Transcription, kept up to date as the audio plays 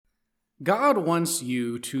God wants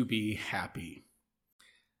you to be happy.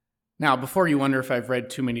 Now, before you wonder if I've read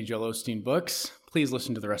too many Joel Osteen books, please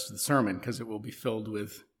listen to the rest of the sermon because it will be filled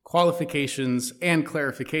with qualifications and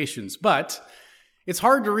clarifications. But it's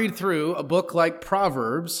hard to read through a book like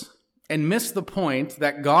Proverbs and miss the point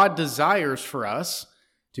that God desires for us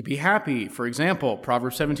to be happy. For example,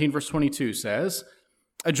 Proverbs 17 verse 22 says,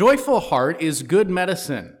 "A joyful heart is good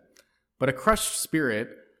medicine, but a crushed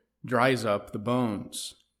spirit dries up the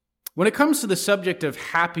bones." When it comes to the subject of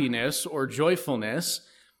happiness or joyfulness,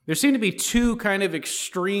 there seem to be two kind of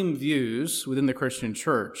extreme views within the Christian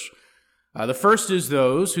church. The first is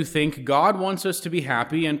those who think God wants us to be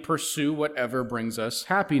happy and pursue whatever brings us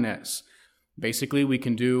happiness. Basically, we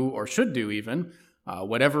can do, or should do even,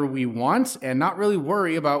 whatever we want and not really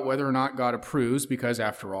worry about whether or not God approves because,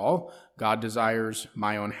 after all, God desires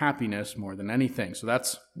my own happiness more than anything. So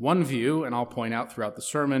that's one view, and I'll point out throughout the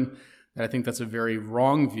sermon that I think that's a very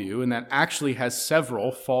wrong view and that actually has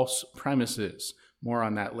several false premises. More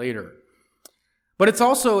on that later. But it's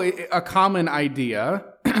also a common idea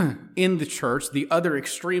in the church, the other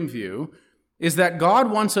extreme view, is that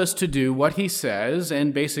God wants us to do what he says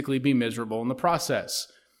and basically be miserable in the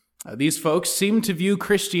process. These folks seem to view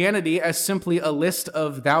Christianity as simply a list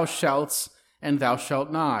of thou shalts and thou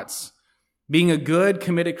shalt nots. Being a good,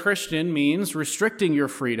 committed Christian means restricting your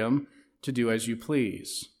freedom to do as you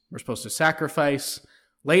please. We're supposed to sacrifice,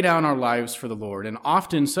 lay down our lives for the Lord, and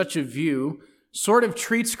often such a view sort of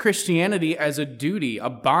treats Christianity as a duty, a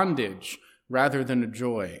bondage, rather than a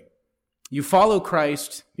joy. You follow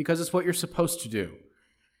Christ because it's what you're supposed to do.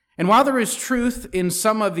 And while there is truth in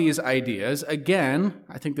some of these ideas, again,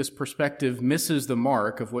 I think this perspective misses the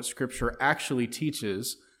mark of what Scripture actually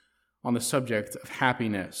teaches on the subject of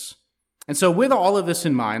happiness. And so with all of this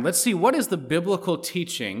in mind, let's see what is the biblical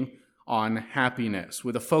teaching on happiness,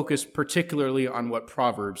 with a focus particularly on what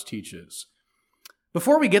Proverbs teaches.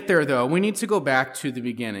 Before we get there, though, we need to go back to the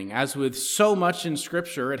beginning. As with so much in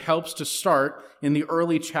Scripture, it helps to start in the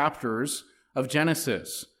early chapters of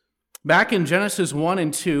Genesis. Back in Genesis 1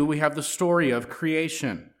 and 2, we have the story of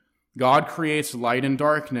creation. God creates light and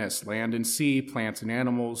darkness, land and sea, plants and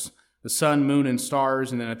animals, the sun, moon, and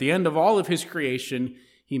stars, and then at the end of all of his creation,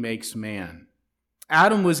 he makes man.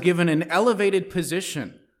 Adam was given an elevated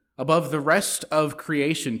position above the rest of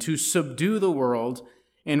creation to subdue the world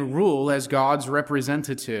and rule as God's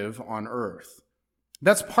representative on earth.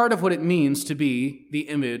 That's part of what it means to be the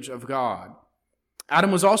image of God.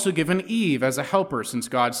 Adam was also given Eve as a helper, since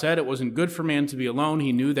God said it wasn't good for man to be alone.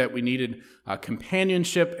 He knew that we needed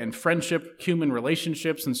companionship and friendship, human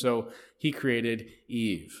relationships, and so he created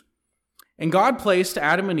Eve. And God placed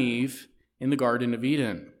Adam and Eve in the Garden of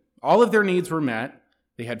Eden. All of their needs were met.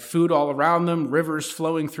 They had food all around them, rivers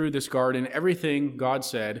flowing through this garden. Everything, God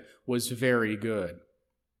said, was very good.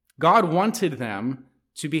 God wanted them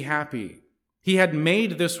to be happy. He had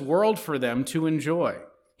made this world for them to enjoy.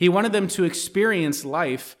 He wanted them to experience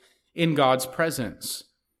life in God's presence.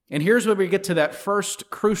 And here's where we get to that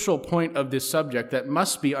first crucial point of this subject that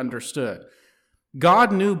must be understood.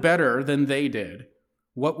 God knew better than they did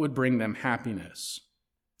what would bring them happiness.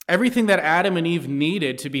 Everything that Adam and Eve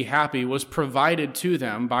needed to be happy was provided to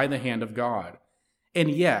them by the hand of God.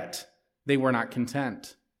 And yet, they were not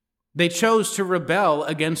content. They chose to rebel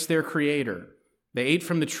against their Creator. They ate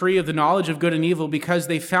from the tree of the knowledge of good and evil because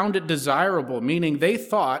they found it desirable, meaning they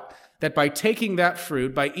thought that by taking that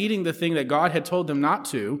fruit, by eating the thing that God had told them not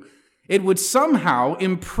to, it would somehow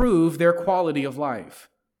improve their quality of life.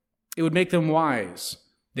 It would make them wise.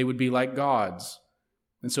 They would be like gods.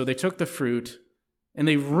 And so they took the fruit and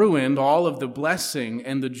they ruined all of the blessing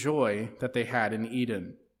and the joy that they had in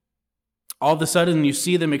Eden. All of a sudden, you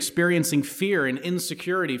see them experiencing fear and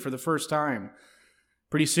insecurity for the first time.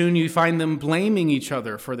 Pretty soon, you find them blaming each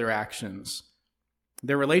other for their actions.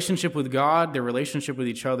 Their relationship with God, their relationship with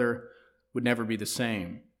each other would never be the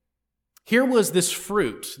same. Here was this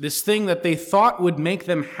fruit, this thing that they thought would make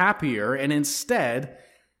them happier, and instead,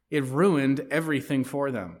 it ruined everything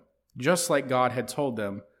for them, just like God had told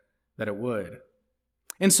them that it would.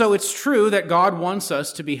 And so it's true that God wants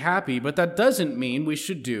us to be happy, but that doesn't mean we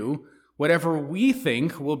should do whatever we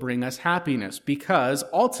think will bring us happiness, because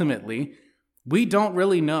ultimately, we don't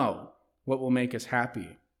really know what will make us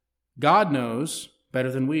happy. God knows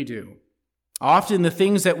better than we do. Often the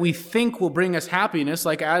things that we think will bring us happiness,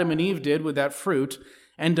 like Adam and Eve did with that fruit,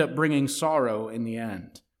 end up bringing sorrow in the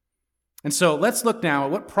end. And so let's look now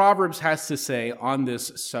at what Proverbs has to say on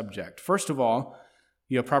this subject. First of all,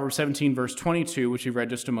 you have Proverbs 17, verse 22, which we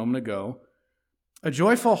read just a moment ago. A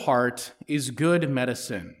joyful heart is good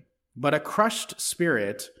medicine, but a crushed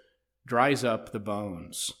spirit dries up the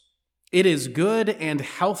bones. It is good and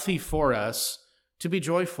healthy for us to be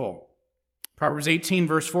joyful. Proverbs 18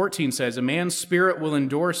 verse 14 says, "A man's spirit will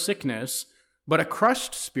endure sickness, but a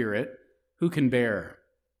crushed spirit who can bear?"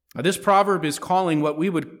 Now, this proverb is calling what we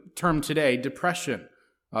would term today depression.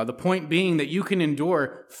 The point being that you can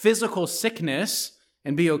endure physical sickness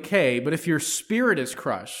and be okay, but if your spirit is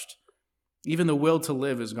crushed, even the will to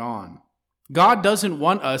live is gone. God doesn't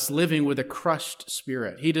want us living with a crushed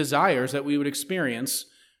spirit. He desires that we would experience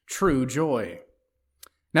true joy.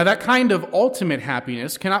 Now, that kind of ultimate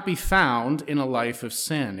happiness cannot be found in a life of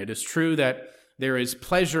sin. It is true that there is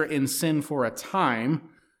pleasure in sin for a time,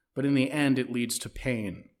 but in the end it leads to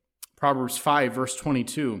pain. Proverbs 5 verse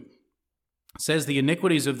 22 says, "The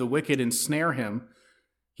iniquities of the wicked ensnare him.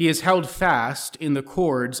 He is held fast in the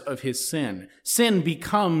cords of his sin." Sin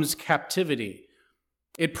becomes captivity.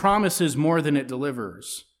 It promises more than it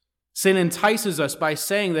delivers. Sin entices us by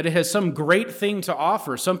saying that it has some great thing to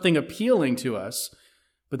offer, something appealing to us,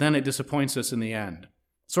 but then it disappoints us in the end.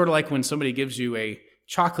 Sort of like when somebody gives you a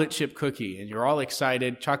chocolate chip cookie and you're all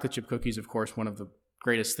excited. Chocolate chip cookies, of course, one of the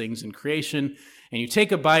greatest things in creation. And you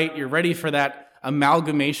take a bite, you're ready for that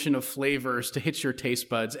amalgamation of flavors to hit your taste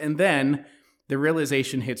buds, and then the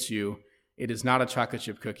realization hits you, it is not a chocolate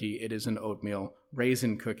chip cookie, it is an oatmeal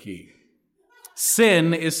raisin cookie.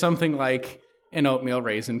 Sin is something like an oatmeal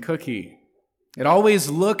raisin cookie. It always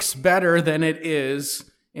looks better than it is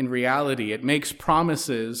in reality. It makes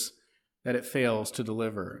promises that it fails to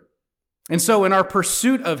deliver. And so in our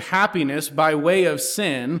pursuit of happiness by way of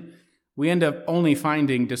sin, we end up only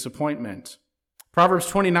finding disappointment. Proverbs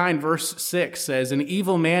 29 verse 6 says, "An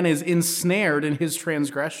evil man is ensnared in his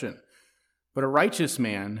transgression, but a righteous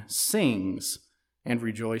man sings and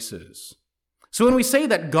rejoices." So when we say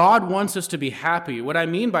that God wants us to be happy, what I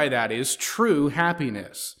mean by that is true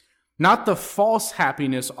happiness, not the false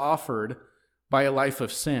happiness offered by a life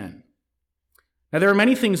of sin. Now, there are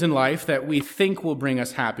many things in life that we think will bring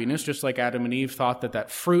us happiness, just like Adam and Eve thought that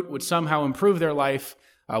that fruit would somehow improve their life.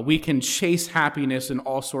 We can chase happiness in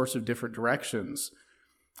all sorts of different directions.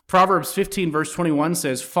 Proverbs 15 verse 21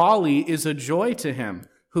 says, "Folly is a joy to him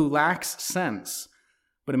who lacks sense,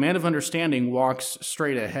 but a man of understanding walks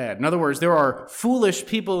straight ahead." In other words, there are foolish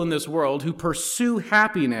people in this world who pursue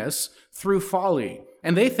happiness through folly,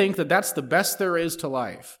 and they think that that's the best there is to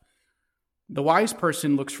life. The wise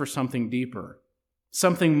person looks for something deeper,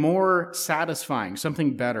 something more satisfying,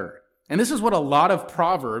 something better. And this is what a lot of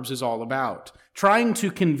Proverbs is all about, trying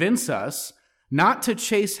to convince us not to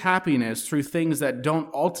chase happiness through things that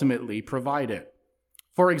don't ultimately provide it.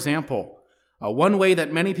 For example, one way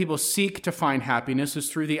that many people seek to find happiness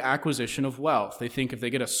is through the acquisition of wealth. They think if they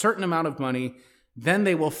get a certain amount of money, then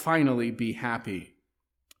they will finally be happy.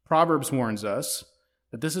 Proverbs warns us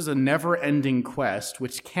that this is a never-ending quest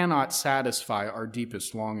which cannot satisfy our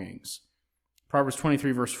deepest longings. Proverbs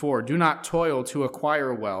 23 verse 4, "Do not toil to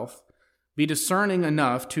acquire wealth. Be discerning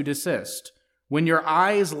enough to desist. When your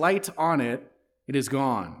eyes light on it, it is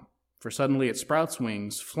gone, for suddenly it sprouts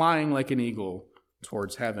wings, flying like an eagle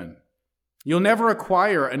towards heaven." You'll never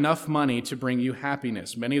acquire enough money to bring you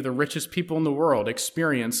happiness. Many of the richest people in the world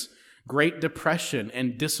experience great depression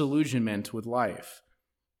and disillusionment with life.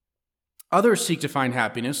 Others seek to find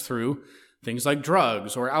happiness through things like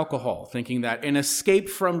drugs or alcohol, thinking that an escape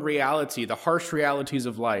from reality, the harsh realities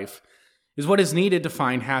of life, is what is needed to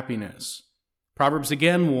find happiness. Proverbs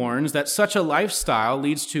again warns that such a lifestyle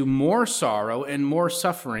leads to more sorrow and more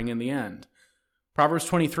suffering in the end. Proverbs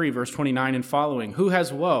 23, verse 29 and following, "Who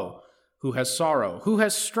has woe? Who has sorrow? Who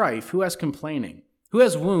has strife? Who has complaining? Who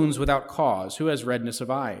has wounds without cause? Who has redness of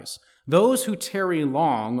eyes? Those who tarry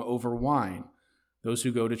long over wine, those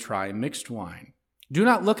who go to try mixed wine. Do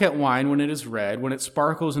not look at wine when it is red, when it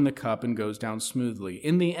sparkles in the cup and goes down smoothly.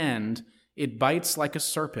 In the end, it bites like a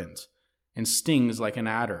serpent and stings like an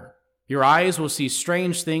adder. Your eyes will see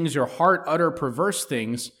strange things, your heart utter perverse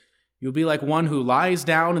things. You'll be like one who lies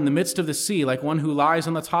down in the midst of the sea, like one who lies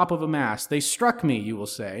on the top of a mast. They struck me, you will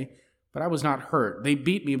say, but I was not hurt. They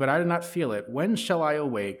beat me, but I did not feel it. When shall I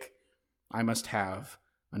awake? I must have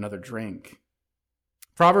another drink."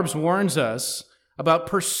 Proverbs warns us about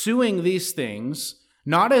pursuing these things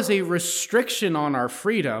not as a restriction on our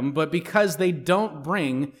freedom, but because they don't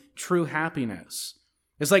bring true happiness.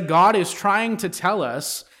 It's like God is trying to tell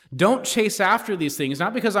us, don't chase after these things,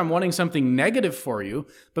 not because I'm wanting something negative for you,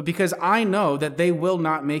 but because I know that they will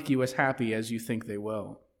not make you as happy as you think they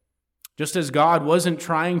will. Just as God wasn't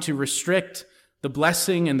trying to restrict the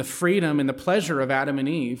blessing and the freedom and the pleasure of Adam and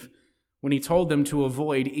Eve when he told them to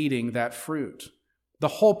avoid eating that fruit. The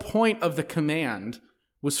whole point of the command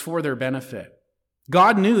was for their benefit.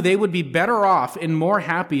 God knew they would be better off and more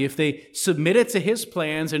happy if they submitted to his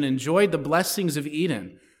plans and enjoyed the blessings of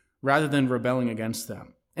Eden rather than rebelling against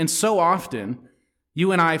them. And so often,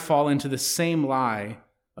 you and I fall into the same lie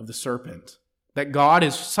of the serpent, that God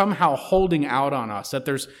is somehow holding out on us, that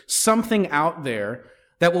there's something out there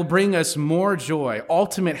that will bring us more joy,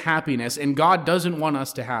 ultimate happiness, and God doesn't want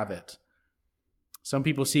us to have it. Some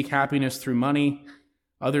people seek happiness through money,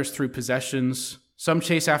 others through possessions. Some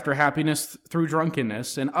chase after happiness through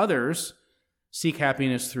drunkenness, and others seek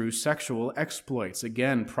happiness through sexual exploits.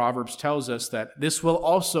 Again, Proverbs tells us that this will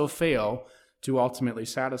also fail to ultimately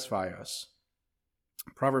satisfy us.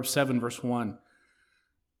 Proverbs 7, verse 1.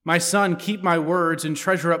 My son, keep my words and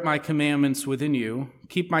treasure up my commandments within you.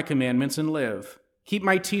 Keep my commandments and live. Keep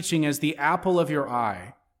my teaching as the apple of your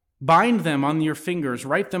eye. Bind them on your fingers,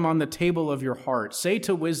 write them on the table of your heart. Say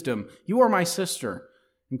to wisdom, you are my sister,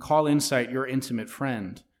 and call insight your intimate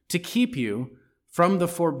friend, to keep you from the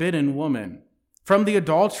forbidden woman, from the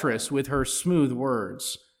adulteress with her smooth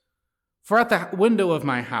words. For at the window of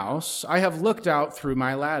my house I have looked out through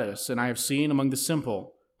my lattice, and I have seen among the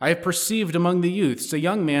simple, I have perceived among the youths a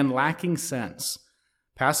young man lacking sense,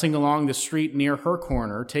 passing along the street near her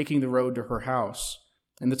corner, taking the road to her house,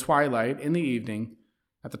 in the twilight, in the evening,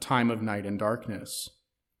 at the time of night and darkness.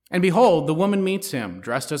 And behold, the woman meets him,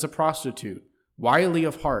 dressed as a prostitute, wily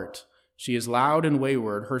of heart. She is loud and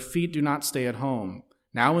wayward, her feet do not stay at home.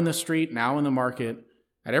 Now in the street, now in the market,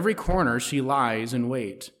 at every corner she lies in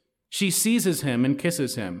wait. She seizes him and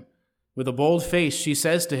kisses him. With a bold face she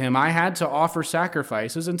says to him, I had to offer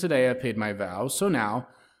sacrifices, and today I paid my vows, so now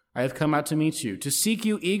I have come out to meet you, to seek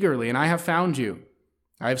you eagerly, and I have found you.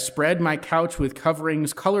 I have spread my couch with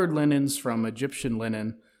coverings, colored linens from Egyptian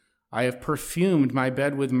linen. I have perfumed my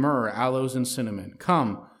bed with myrrh, aloes, and cinnamon.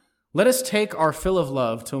 Come, let us take our fill of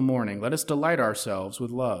love till morning. Let us delight ourselves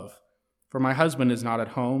with love. For my husband is not at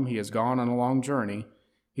home. He has gone on a long journey.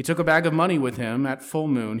 He took a bag of money with him. At full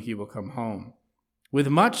moon he will come home. With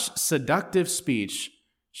much seductive speech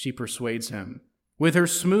she persuades him. With her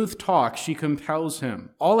smooth talk she compels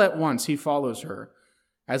him. All at once he follows her,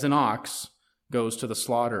 as an ox goes to the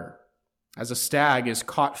slaughter, as a stag is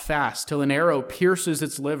caught fast till an arrow pierces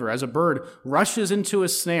its liver, as a bird rushes into a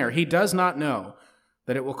snare. He does not know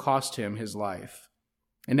that it will cost him his life.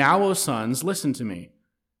 And now, O sons, listen to me.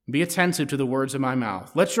 Be attentive to the words of my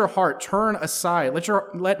mouth. Let your heart turn aside.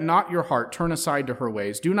 Let not your heart turn aside to her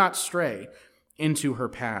ways. Do not stray into her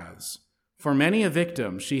paths. For many a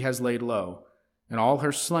victim she has laid low, and all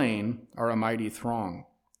her slain are a mighty throng.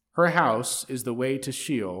 Her house is the way to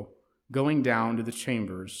Sheol, going down to the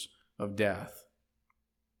chambers of death.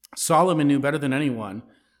 Solomon knew better than anyone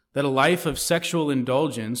that a life of sexual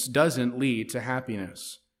indulgence doesn't lead to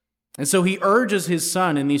happiness. And so he urges his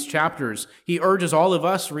son in these chapters, he urges all of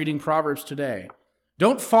us reading Proverbs today,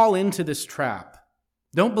 don't fall into this trap.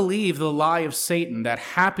 Don't believe the lie of Satan that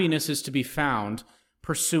happiness is to be found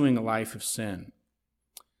pursuing a life of sin.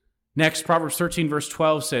 Next, Proverbs 13 verse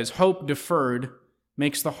 12 says, hope deferred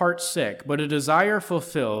makes the heart sick, but a desire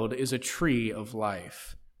fulfilled is a tree of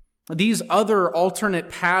life. These other alternate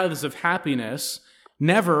paths of happiness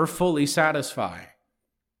never fully satisfy.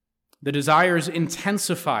 The desires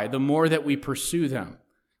intensify the more that we pursue them,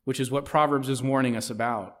 which is what Proverbs is warning us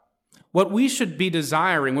about. What we should be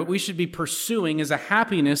desiring, what we should be pursuing is a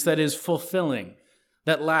happiness that is fulfilling,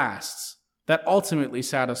 that lasts, that ultimately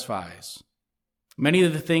satisfies. Many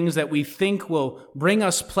of the things that we think will bring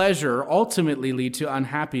us pleasure ultimately lead to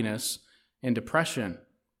unhappiness and depression.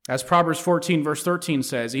 As Proverbs 14 verse 13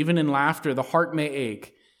 says, even in laughter the heart may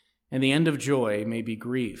ache, and the end of joy may be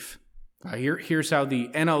grief. Here's how the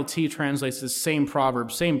NLT translates this same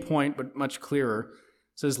proverb, same point, but much clearer.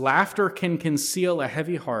 It says, laughter can conceal a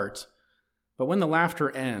heavy heart, but when the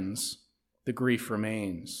laughter ends, the grief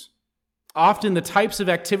remains. Often the types of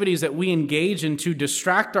activities that we engage in to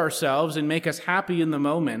distract ourselves and make us happy in the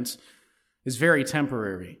moment is very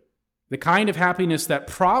temporary. The kind of happiness that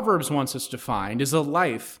Proverbs wants us to find is a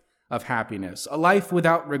life of happiness, a life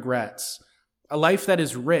without regrets, a life that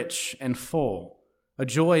is rich and full, a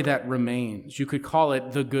joy that remains. You could call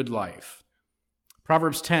it the good life.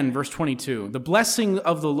 Proverbs 10, verse 22, the blessing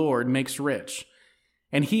of the Lord makes rich,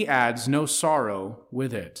 and he adds no sorrow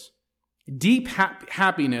with it. Deep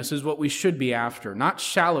happiness is what we should be after, not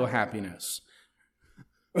shallow happiness.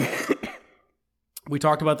 We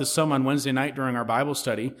talked about this some on Wednesday night during our Bible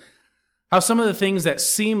study, how some of the things that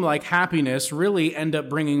seem like happiness really end up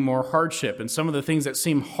bringing more hardship, and some of the things that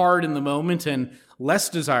seem hard in the moment and less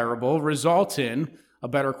desirable result in a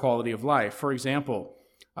better quality of life. For example,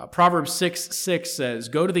 Proverbs 6:6 says,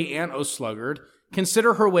 go to the ant, O sluggard,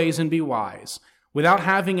 consider her ways and be wise. Without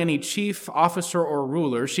having any chief, officer, or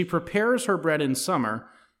ruler, she prepares her bread in summer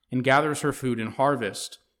and gathers her food in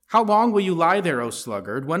harvest. How long will you lie there, O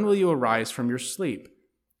sluggard? When will you arise from your sleep?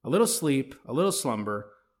 A little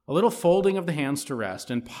slumber, a little folding of the hands to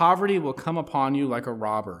rest, and poverty will come upon you like a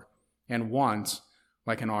robber, and want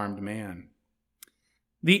like an armed man.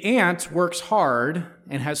 The ant works hard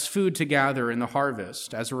and has food to gather in the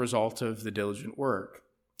harvest as a result of the diligent work.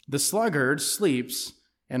 The sluggard sleeps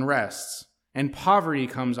and rests, and poverty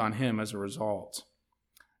comes on him as a result.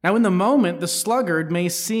 Now, in the moment, the sluggard may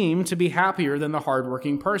seem to be happier than the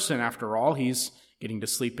hardworking person. After all, he's getting to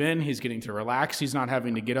sleep in, he's getting to relax, he's not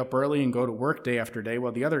having to get up early and go to work day after day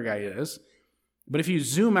while the other guy is. But if you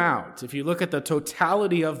zoom out, if you look at the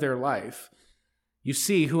totality of their life, you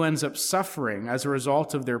see who ends up suffering as a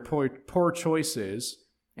result of their poor choices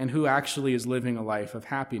and who actually is living a life of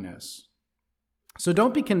happiness. So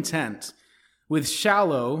don't be content with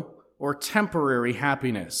shallow or temporary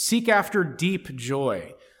happiness. Seek after deep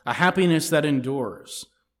joy, a happiness that endures,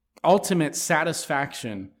 ultimate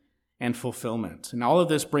satisfaction and fulfillment. And all of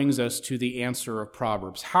this brings us to the answer of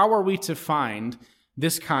Proverbs. How are we to find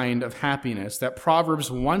this kind of happiness that Proverbs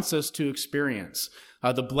wants us to experience,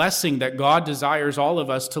 the blessing that God desires all of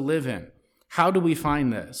us to live in? How do we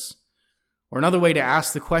find this? Or another way to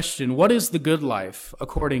ask the question, what is the good life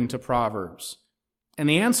according to Proverbs? And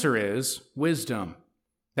the answer is wisdom.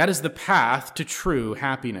 That is the path to true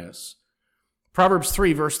happiness. Proverbs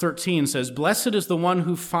 3, verse 13 says, "Blessed is the one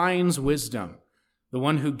who finds wisdom, the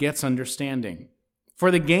one who gets understanding. For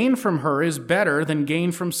the gain from her is better than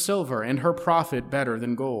gain from silver, and her profit better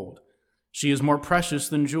than gold. She is more precious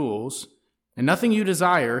than jewels, and nothing you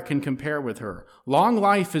desire can compare with her. Long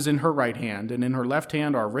life is in her right hand, and in her left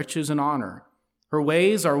hand are riches and honor. Her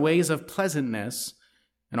ways are ways of pleasantness,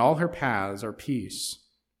 and all her paths are peace.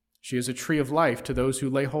 She is a tree of life to those who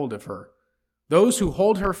lay hold of her. Those who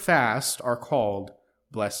hold her fast are called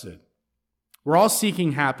blessed." We're all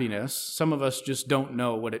seeking happiness. Some of us just don't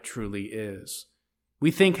know what it truly is.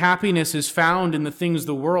 We think happiness is found in the things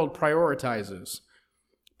the world prioritizes.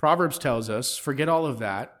 Proverbs tells us, forget all of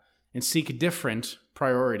that and seek different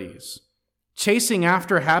priorities. Chasing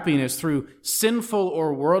after happiness through sinful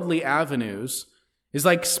or worldly avenues is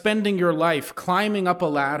like spending your life climbing up a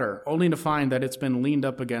ladder only to find that it's been leaned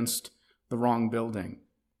up against the wrong building.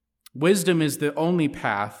 Wisdom is the only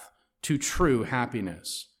path to true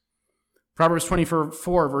happiness. Proverbs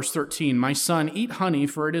 24, verse 13, "My son, eat honey,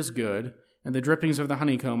 for it is good, and the drippings of the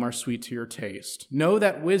honeycomb are sweet to your taste. Know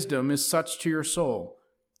that wisdom is such to your soul.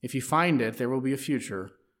 If you find it, there will be a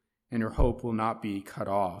future, and your hope will not be cut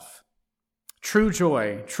off." True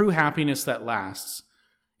joy, true happiness that lasts,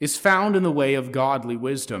 is found in the way of godly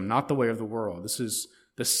wisdom, not the way of the world. This is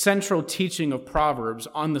the central teaching of Proverbs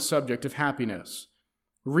on the subject of happiness.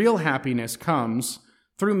 Real happiness comes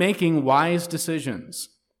through making wise decisions.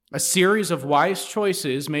 A series of wise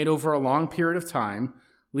choices made over a long period of time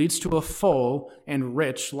leads to a full and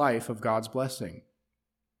rich life of God's blessing.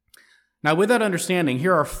 Now, with that understanding,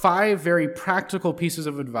 here are 5 very practical pieces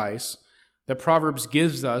of advice that Proverbs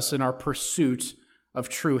gives us in our pursuit of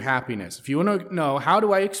true happiness. If you want to know, how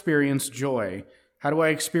do I experience joy? How do I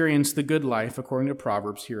experience the good life according to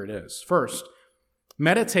Proverbs? Here it is. First,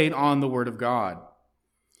 meditate on the Word of God.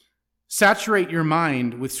 Saturate your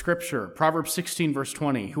mind with Scripture. Proverbs 16, verse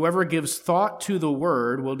 20, "Whoever gives thought to the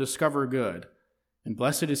Word will discover good, and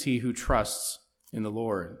blessed is he who trusts in the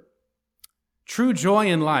Lord." True joy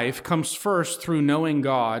in life comes first through knowing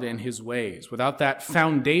God and His ways. Without that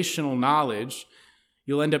foundational knowledge,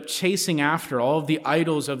 you'll end up chasing after all of the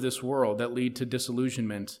idols of this world that lead to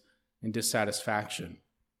disillusionment and dissatisfaction.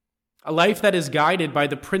 A life that is guided by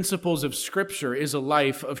the principles of Scripture is a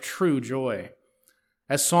life of true joy.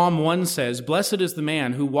 As Psalm 1 says, "Blessed is the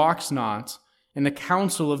man who walks not in the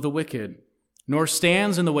counsel of the wicked, nor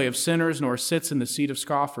stands in the way of sinners, nor sits in the seat of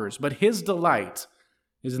scoffers. But his delight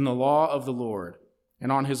is in the law of the Lord,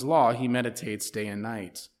 and on his law he meditates day and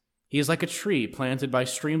night. He is like a tree planted by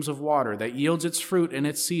streams of water that yields its fruit in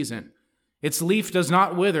its season. Its leaf does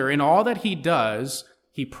not wither. In all that he does,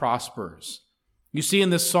 he prospers." You see in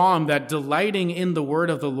this psalm that delighting in the word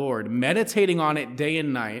of the Lord, meditating on it day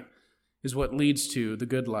and night, is what leads to the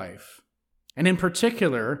good life. And in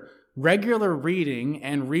particular, regular reading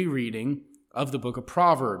and rereading of the book of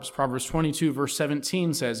Proverbs. Proverbs 22, verse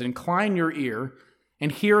 17 says, "Incline your ear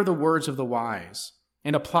and hear the words of the wise,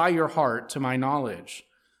 and apply your heart to my knowledge.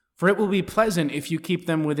 For it will be pleasant if you keep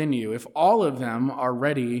them within you, if all of them are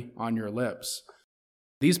ready on your lips."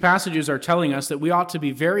 These passages are telling us that we ought to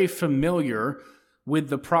be very familiar with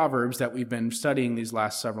the Proverbs that we've been studying these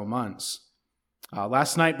last several months.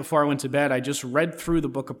 Last night before I went to bed, I just read through the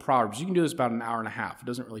book of Proverbs. You can do this about an hour and a half. It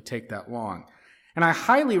doesn't really take that long. And I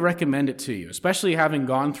highly recommend it to you, especially having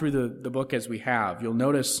gone through the book as we have. You'll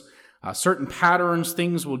notice certain patterns,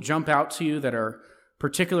 things will jump out to you that are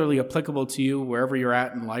particularly applicable to you wherever you're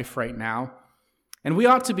at in life right now. And we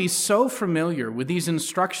ought to be so familiar with these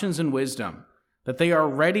instructions and wisdom that they are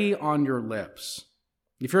ready on your lips.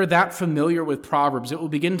 If you're that familiar with Proverbs, it will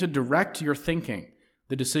begin to direct your thinking,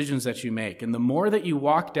 the decisions that you make. And the more that you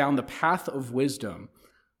walk down the path of wisdom,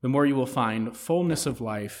 the more you will find fullness of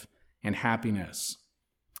life and happiness.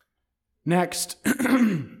 Next,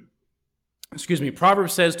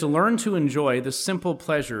 Proverbs says to learn to enjoy the simple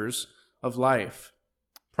pleasures of life.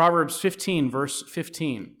 Proverbs 15, verse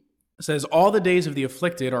 15 says, all the days of the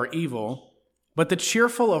afflicted are evil, but the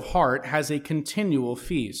cheerful of heart has a continual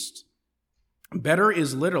feast. Better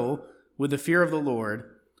is little with the fear of the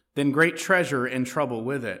Lord than great treasure and trouble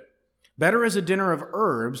with it. Better is a dinner of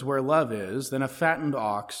herbs where love is than a fattened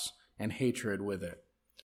ox and hatred with it.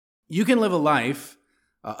 You can live a life,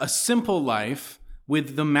 a simple life,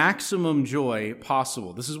 with the maximum joy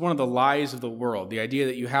possible. This is one of the lies of the world, the idea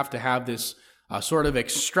that you have to have this sort of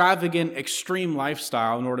extravagant, extreme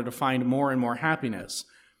lifestyle in order to find more and more happiness.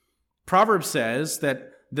 Proverbs says that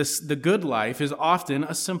the good life is often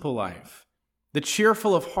a simple life. The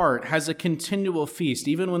cheerful of heart has a continual feast,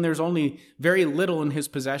 even when there's only very little in his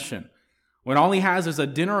possession. When all he has is a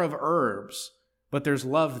dinner of herbs, but there's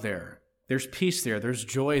love there. There's peace there. There's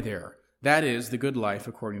joy there. That is the good life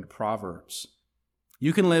according to Proverbs.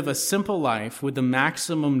 You can live a simple life with the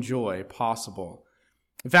maximum joy possible.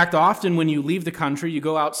 In fact, often when you leave the country, you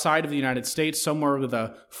go outside of the United States, somewhere with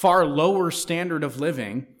a far lower standard of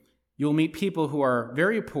living, you'll meet people who are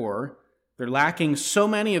very poor. They're lacking so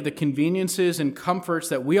many of the conveniences and comforts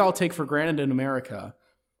that we all take for granted in America.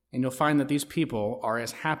 And you'll find that these people are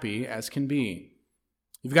as happy as can be.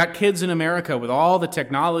 You've got kids in America with all the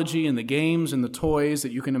technology and the games and the toys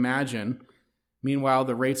that you can imagine. Meanwhile,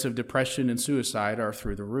 the rates of depression and suicide are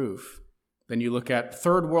through the roof. Then you look at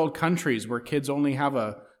third world countries where kids only have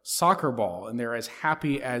a soccer ball and they're as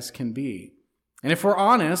happy as can be. And if we're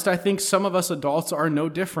honest, I think some of us adults are no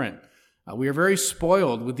different. We are very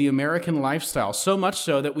spoiled with the American lifestyle, so much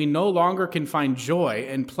so that we no longer can find joy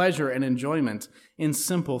and pleasure and enjoyment in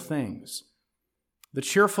simple things. The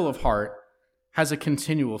cheerful of heart has a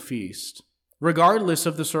continual feast, regardless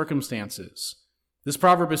of the circumstances. This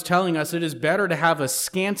proverb is telling us it is better to have a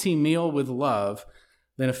scanty meal with love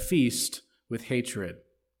than a feast with hatred.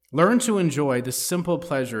 Learn to enjoy the simple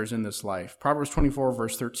pleasures in this life. Proverbs 24,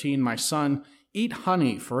 verse 13, my son, eat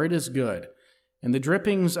honey, for it is good, and the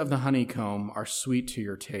drippings of the honeycomb are sweet to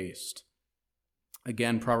your taste.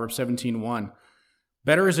 Again, Proverbs 17:1,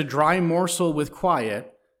 better is a dry morsel with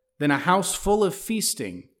quiet than a house full of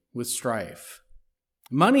feasting with strife.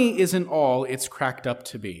 Money isn't all it's cracked up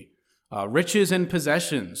to be. Riches and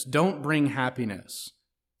possessions don't bring happiness.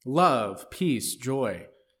 Love, peace, joy,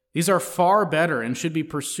 these are far better and should be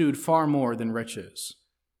pursued far more than riches.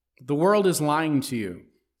 The world is lying to you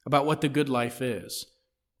about what the good life is.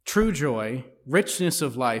 True joy, richness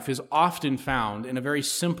of life is often found in a very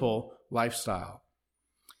simple lifestyle.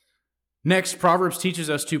 Next, Proverbs teaches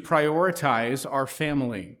us to prioritize our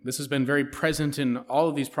family. This has been very present in all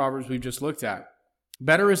of these Proverbs we've just looked at.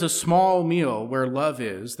 Better is a small meal where love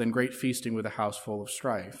is than great feasting with a house full of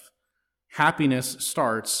strife. Happiness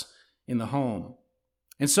starts in the home.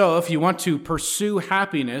 And so if you want to pursue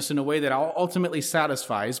happiness in a way that ultimately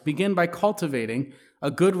satisfies, begin by cultivating a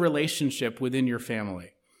good relationship within your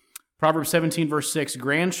family. Proverbs 17, verse 6,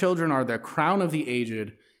 grandchildren are the crown of the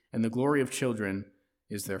aged, and the glory of children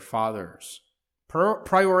is their fathers.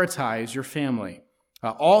 Prioritize your family.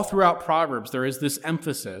 All throughout Proverbs, there is this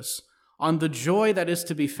emphasis on the joy that is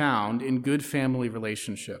to be found in good family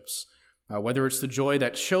relationships. Whether it's the joy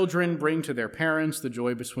that children bring to their parents, the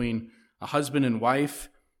joy between a husband and wife,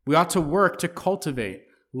 we ought to work to cultivate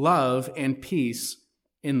love and peace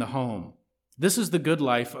in the home. This is the good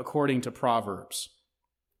life according to Proverbs.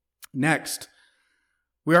 Next,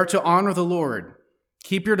 we are to honor the Lord.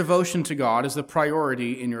 Keep your devotion to God as the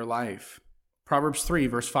priority in your life. Proverbs 3,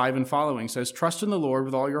 verse 5 and following says, trust in the Lord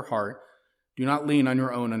with all your heart. Do not lean on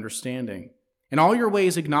your own understanding. In all your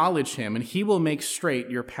ways acknowledge him, and he will make straight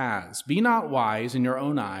your paths. Be not wise in your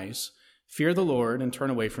own eyes. Fear the Lord and turn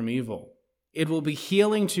away from evil. It will be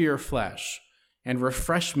healing to your flesh and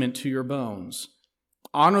refreshment to your bones.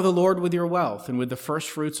 Honor the Lord with your wealth and with the first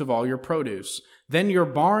fruits of all your produce. Then your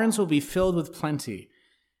barns will be filled with plenty,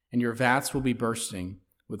 and your vats will be bursting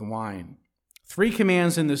with wine. 3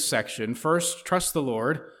 commands in this section. First, trust the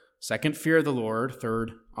Lord. Second, fear the Lord.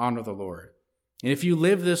 Third, honor the Lord. And if you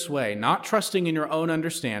live this way, not trusting in your own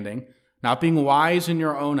understanding, not being wise in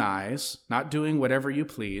your own eyes, not doing whatever you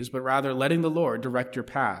please, but rather letting the Lord direct your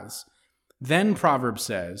paths, then, Proverbs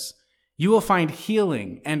says, you will find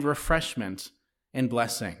healing and refreshment and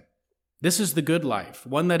blessing. This is the good life,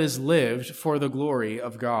 one that is lived for the glory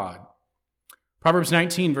of God. Proverbs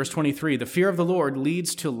 19, verse 23, the fear of the Lord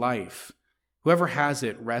leads to life. Whoever has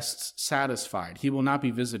it rests satisfied. He will not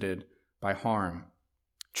be visited by harm.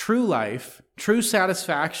 True life, true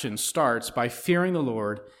satisfaction starts by fearing the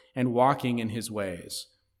Lord and walking in his ways.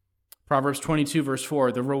 Proverbs 22, verse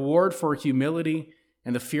 4, the reward for humility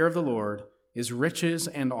and the fear of the Lord is riches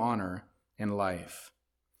and honor and life.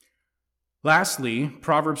 Lastly,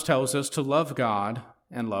 Proverbs tells us to love God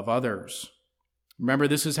and love others. Remember,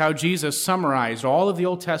 this is how Jesus summarized all of the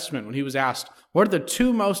Old Testament when he was asked, what are the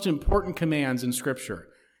two most important commands in Scripture?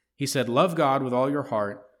 He said, love God with all your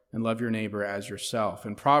heart and love your neighbor as yourself.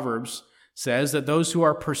 And Proverbs says that those who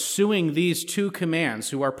are pursuing these two commands,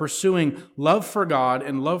 who are pursuing love for God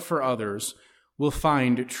and love for others, will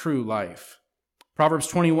find true life. Proverbs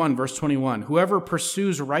 21, verse 21, whoever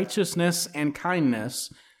pursues righteousness and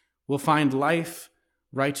kindness will find life,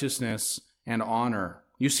 righteousness, and honor.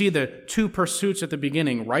 You see the two pursuits at the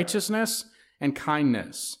beginning, righteousness and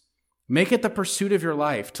kindness. Make it the pursuit of your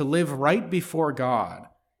life to live right before God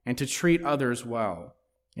and to treat others well,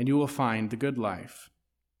 and you will find the good life.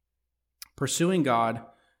 Pursuing God,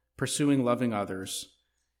 pursuing loving others.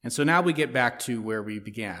 And so now we get back to where we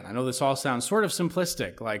began. I know this all sounds sort of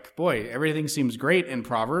simplistic, like, boy, everything seems great in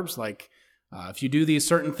Proverbs, like if you do these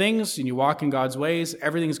certain things and you walk in God's ways,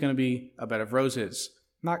 everything's going to be a bed of roses.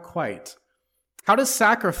 Not quite. How does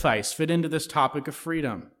sacrifice fit into this topic of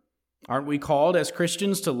freedom? Aren't we called as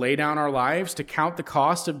Christians to lay down our lives, to count the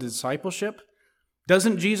cost of discipleship?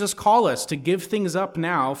 Doesn't Jesus call us to give things up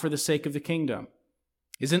now for the sake of the kingdom?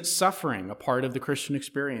 Isn't suffering a part of the Christian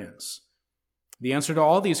experience? The answer to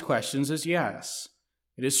all these questions is yes.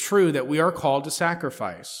 It is true that we are called to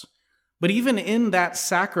sacrifice. But even in that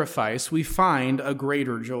sacrifice, we find a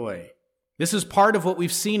greater joy. This is part of what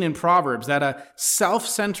we've seen in Proverbs, that a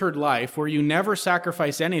self-centered life where you never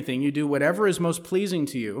sacrifice anything, you do whatever is most pleasing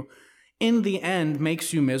to you, in the end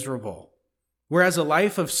makes you miserable. Whereas a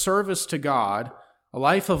life of service to God, a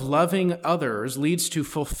life of loving others, leads to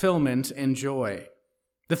fulfillment and joy.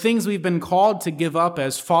 The things we've been called to give up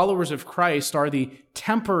as followers of Christ are the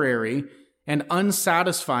temporary and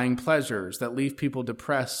unsatisfying pleasures that leave people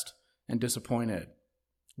depressed and disappointed.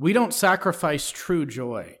 We don't sacrifice true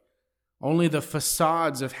joy, only the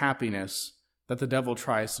facades of happiness that the devil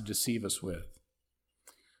tries to deceive us with.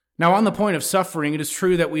 Now, on the point of suffering, it is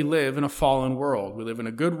true that we live in a fallen world. We live in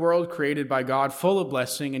a good world created by God, full of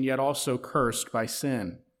blessing, and yet also cursed by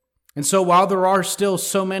sin. And so while there are still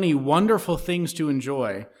so many wonderful things to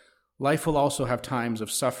enjoy, life will also have times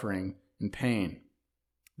of suffering and pain.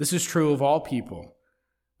 This is true of all people.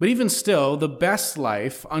 But even still, the best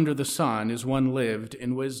life under the sun is one lived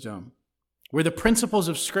in wisdom, where the principles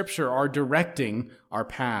of Scripture are directing our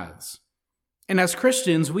paths. And as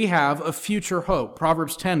Christians, we have a future hope.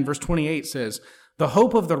 Proverbs 10, verse 28 says, the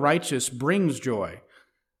hope of the righteous brings joy,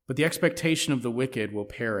 but the expectation of the wicked will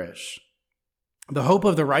perish. The hope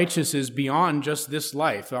of the righteous is beyond just this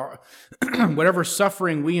life. Whatever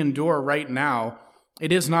suffering we endure right now,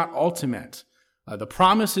 it is not ultimate. The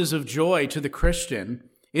promises of joy to the Christian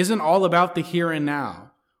isn't all about the here and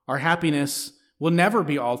now. Our happiness will never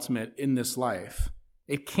be ultimate in this life.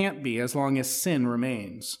 It can't be as long as sin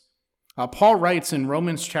remains. Paul writes in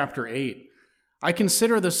Romans chapter 8, I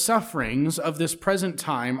consider the sufferings of this present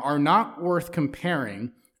time are not worth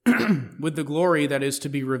comparing with the glory that is to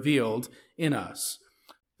be revealed in us.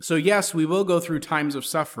 So yes, we will go through times of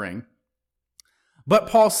suffering, but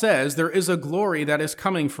Paul says there is a glory that is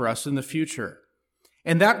coming for us in the future.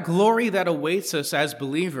 And that glory that awaits us as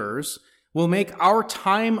believers will make our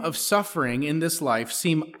time of suffering in this life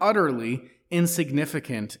seem utterly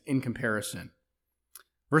insignificant in comparison.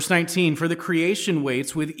 Verse 19, for the creation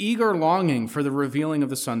waits with eager longing for the revealing of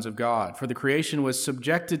the sons of God. For the creation was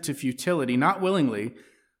subjected to futility, not willingly,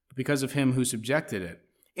 because of him who subjected it,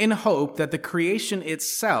 in hope that the creation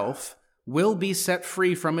itself will be set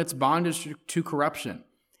free from its bondage to corruption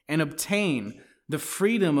and obtain the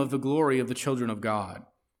freedom of the glory of the children of God.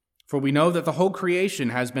 For we know that the whole creation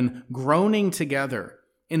has been groaning together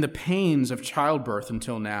in the pains of childbirth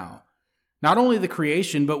until now. Not only the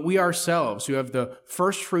creation, but we ourselves who have the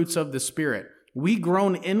first fruits of the Spirit, we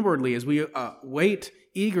groan inwardly as we wait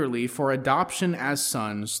eagerly for adoption as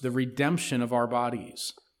sons, the redemption of our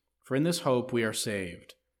bodies. For in this hope we are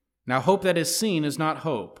saved. Now hope that is seen is not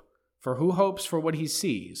hope, for who hopes for what he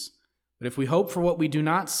sees? But if we hope for what we do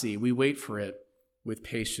not see, we wait for it with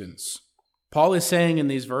patience. Paul is saying in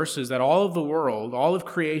these verses that all of the world, all of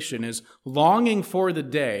creation is longing for the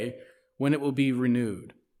day when it will be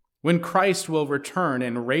renewed, when Christ will return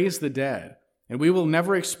and raise the dead, and we will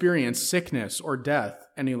never experience sickness or death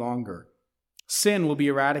any longer. Sin will be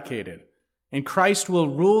eradicated, and Christ will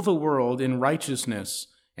rule the world in righteousness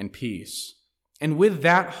and peace. And with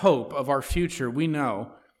that hope of our future, we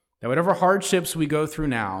know that whatever hardships we go through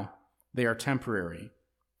now, they are temporary.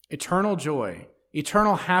 Eternal joy,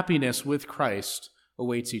 eternal happiness with Christ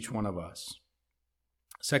awaits each one of us.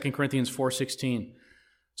 2 Corinthians 4:16.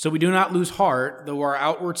 So we do not lose heart, though our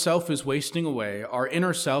outward self is wasting away, our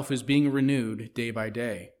inner self is being renewed day by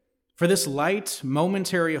day. For this light,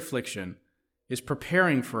 momentary affliction is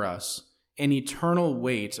preparing for us an eternal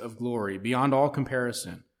weight of glory beyond all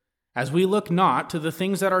comparison, as we look not to the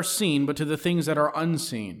things that are seen, but to the things that are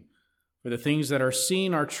unseen. For the things that are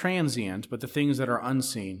seen are transient, but the things that are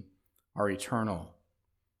unseen are eternal.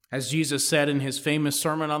 As Jesus said in his famous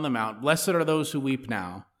Sermon on the Mount, "Blessed are those who weep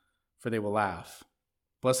now, for they will laugh.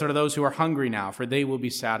 Blessed are those who are hungry now, for they will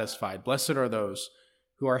be satisfied. Blessed are those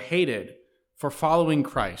who are hated for following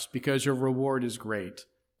Christ, because your reward is great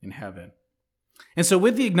in heaven." And so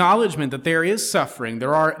with the acknowledgement that there is suffering,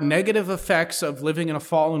 there are negative effects of living in a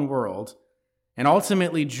fallen world, and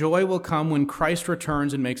ultimately joy will come when Christ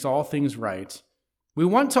returns and makes all things right, we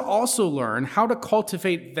want to also learn how to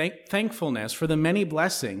cultivate thankfulness for the many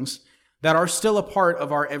blessings that are still a part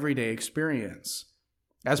of our everyday experience.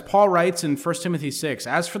 As Paul writes in 1 Timothy 6,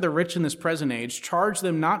 "As for the rich in this present age, charge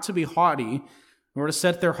them not to be haughty, nor to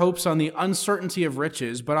set their hopes on the uncertainty of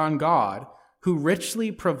riches, but on God, who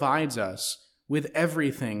richly provides us with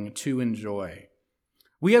everything to enjoy."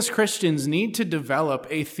 We as Christians need to develop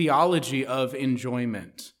a theology of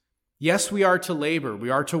enjoyment. Yes, we are to labor.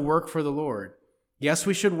 We are to work for the Lord. Yes,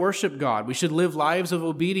 we should worship God. We should live lives of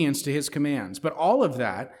obedience to his commands. But all of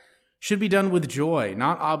that should be done with joy,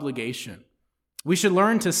 not obligation. We should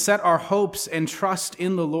learn to set our hopes and trust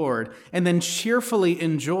in the Lord and then cheerfully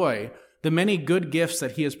enjoy the many good gifts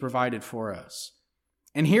that he has provided for us.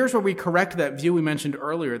 And here's where we correct that view we mentioned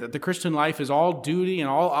earlier, that the Christian life is all duty and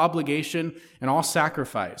all obligation and all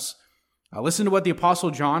sacrifice. Listen to what the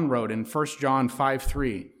Apostle John wrote in 1 John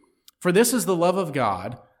 5:3. "For this is the love of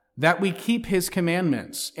God, that we keep his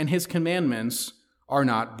commandments, and his commandments are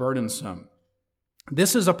not burdensome."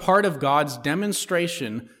 This is a part of God's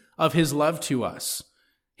demonstration of his love to us,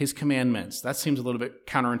 his commandments. That seems a little bit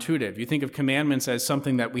counterintuitive. You think of commandments as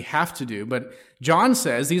something that we have to do, but John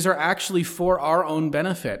says these are actually for our own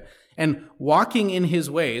benefit. And walking in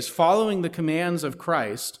his ways, following the commands of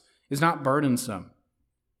Christ, is not burdensome.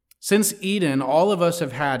 Since Eden, all of us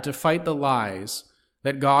have had to fight the lies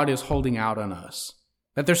that God is holding out on us,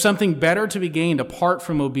 that there's something better to be gained apart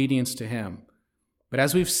from obedience to him. But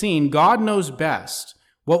as we've seen, God knows best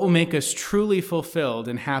what will make us truly fulfilled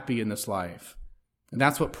and happy in this life. And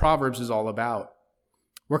that's what Proverbs is all about.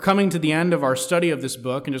 We're coming to the end of our study of this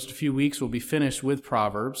book. In just a few weeks, we'll be finished with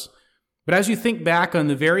Proverbs. But as you think back on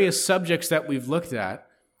the various subjects that we've looked at,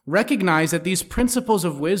 recognize that these principles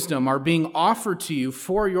of wisdom are being offered to you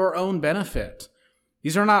for your own benefit.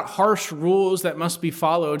 These are not harsh rules that must be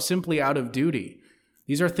followed simply out of duty.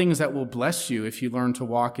 These are things that will bless you if you learn to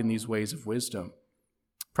walk in these ways of wisdom.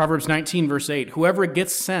 Proverbs 19, verse 8, "Whoever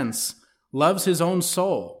gets sense loves his own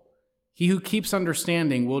soul. He who keeps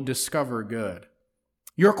understanding will discover good."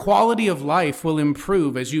 Your quality of life will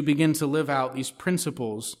improve as you begin to live out these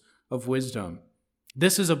principles of wisdom.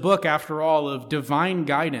 This is a book, after all, of divine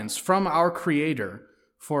guidance from our Creator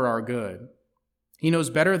for our good. He knows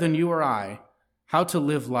better than you or I how to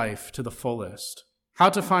live life to the fullest, how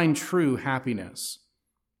to find true happiness.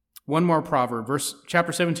 One more proverb,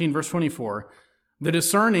 chapter 17, verse 24. "The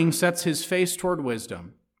discerning sets his face toward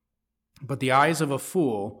wisdom, but the eyes of a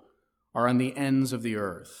fool are on the ends of the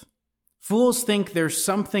earth." Fools think there's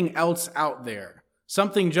something else out there,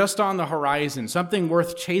 something just on the horizon, something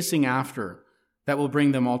worth chasing after that will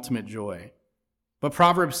bring them ultimate joy. But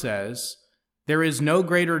Proverbs says, there is no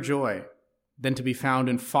greater joy than to be found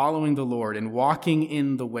in following the Lord and walking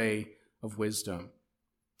in the way of wisdom.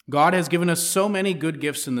 God has given us so many good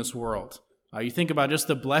gifts in this world. You think about just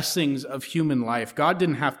the blessings of human life. God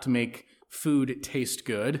didn't have to make food taste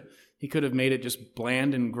good. He could have made it just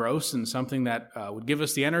bland and gross and something that would give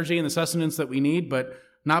us the energy and the sustenance that we need, but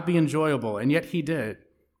not be enjoyable. And yet he did.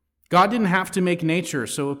 God didn't have to make nature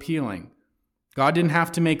so appealing. God didn't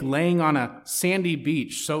have to make laying on a sandy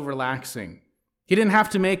beach so relaxing. He didn't have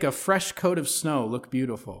to make a fresh coat of snow look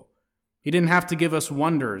beautiful. He didn't have to give us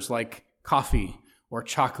wonders like coffee or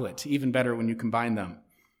chocolate, even better when you combine them.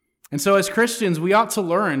 And so as Christians, we ought to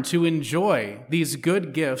learn to enjoy these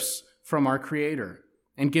good gifts from our Creator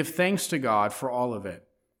and give thanks to God for all of it.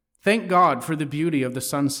 Thank God for the beauty of the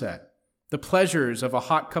sunset, the pleasures of a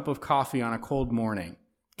hot cup of coffee on a cold morning.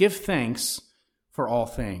 Give thanks for all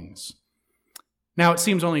things. Now, it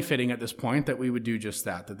seems only fitting at this point that we would do just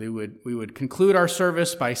that we would conclude our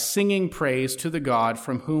service by singing praise to the God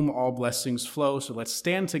from whom all blessings flow. So let's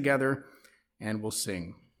stand together and we'll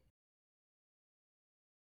sing.